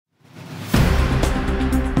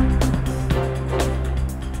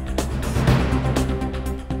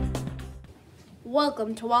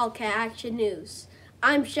Welcome to Wildcat Action News.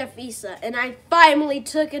 I'm Chef Issa, and I finally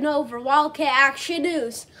taken over Wildcat Action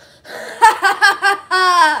News.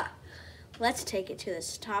 Let's take it to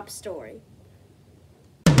this top story.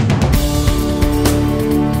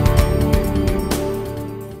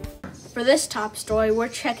 For this top story, we're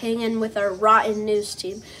checking in with our rotten news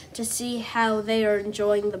team to see how they are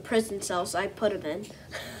enjoying the prison cells I put them in.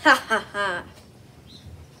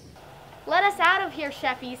 Let us out of here,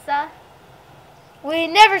 Chef Issa. We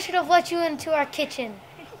never should have let you into our kitchen.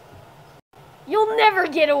 You'll never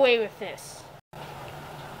get away with this.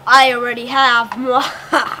 I already have.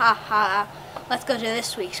 Let's go to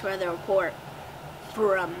this week's weather report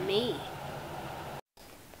from me.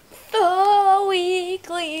 The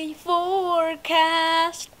weekly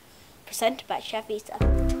forecast, presented by Chef Issa.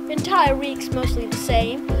 The entire week's mostly the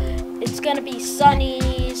same. It's gonna be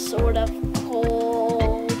sunny, sort of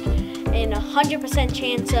cold, and 100%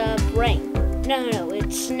 chance of rain. No,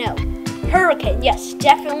 it's snow. Hurricane, yes,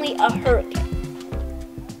 definitely a hurricane.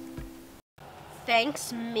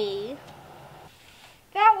 Thanks, me.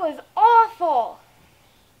 That was awful.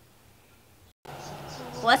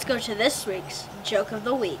 Let's go to this week's joke of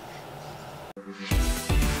the week.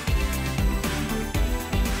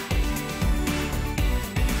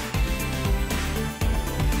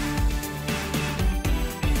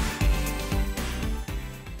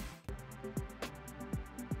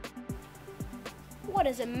 What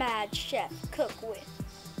does a mad chef cook with?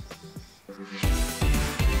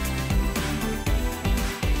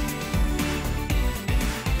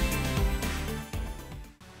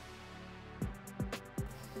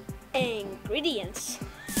 Ingredients.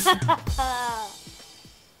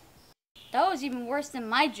 That was even worse than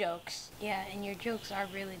my jokes. Yeah, and your jokes are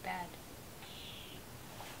really bad.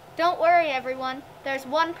 Don't worry, everyone. There's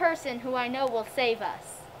one person who I know will save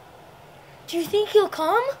us. Do you think he'll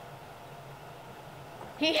come?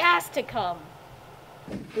 He has to come.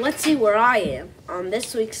 Let's see where I am on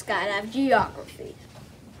this week's Skydive Geography.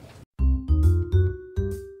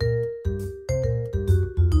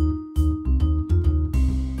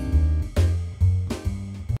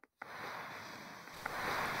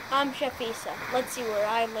 I'm Chef Issa. Let's see where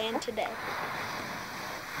I land today.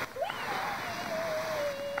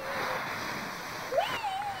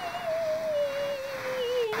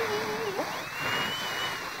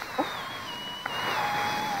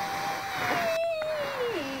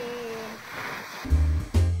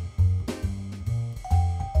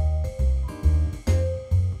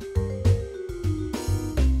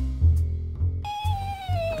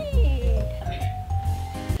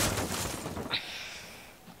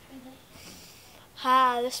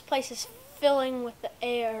 This place is filling with the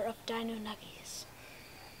air of dino nuggies.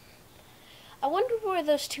 I wonder where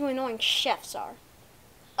those two annoying chefs are.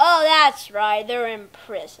 Oh, that's right, they're in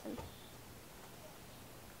prison.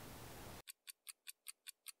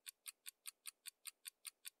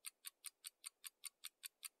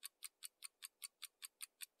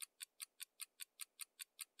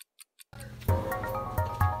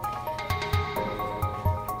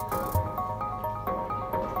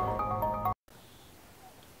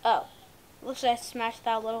 Oh, looks like I smashed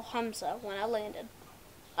that little Hamza when I landed.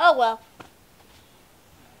 Oh well.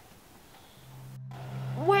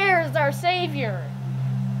 Where's our savior?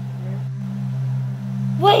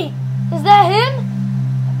 Wait, is that him?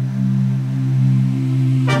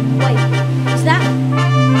 Wait, is that...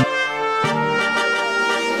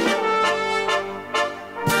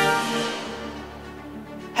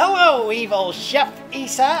 Hello, evil Chef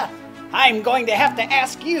Issa. I'm going to have to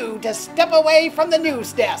ask you to step away from the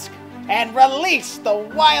news desk and release the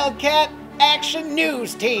Wildcat Action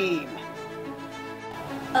News team.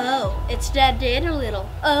 Oh, it's that Dana Little.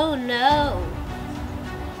 Oh no.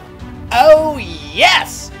 Oh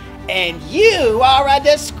yes, and you are a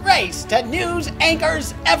disgrace to news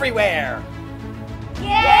anchors everywhere.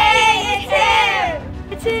 Yay, it's him!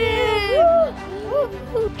 It's him!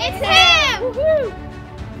 It's him!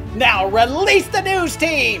 Now release the news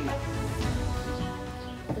team.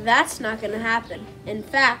 That's not gonna happen. In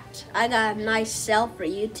fact, I got a nice cell for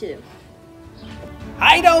you too.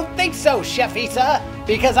 I don't think so, Chef Issa,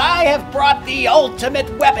 because I have brought the ultimate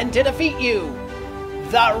weapon to defeat you.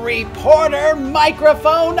 The reporter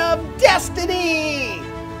microphone of destiny!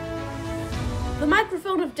 The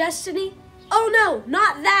microphone of destiny? Oh no,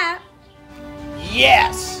 not that!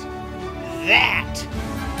 Yes, that!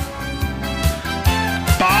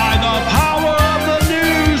 By the power of the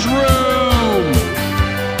newsroom,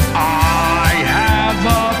 I have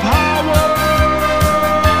the power!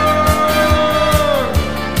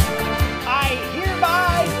 I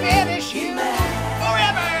hereby banish you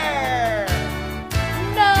forever!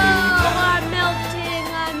 No, I melted!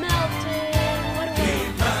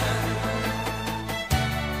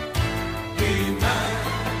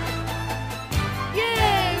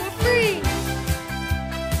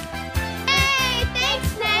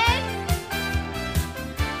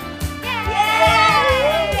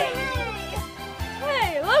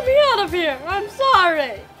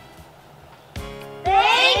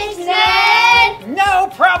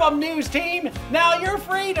 problem, news team. Now you're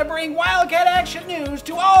free to bring Wildcat Action news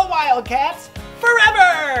to all Wildcats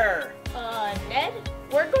forever. Ned,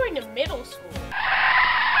 we're going to middle school.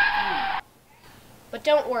 But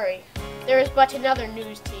don't worry, there is but another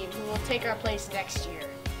news team who will take our place next year.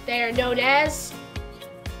 They are known as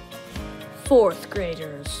 4th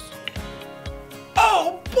graders.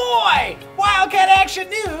 Oh boy! Wildcat Action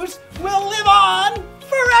News will live on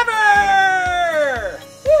forever!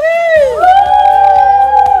 Woohoo!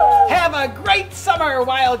 Have a great summer,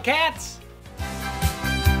 Wildcats!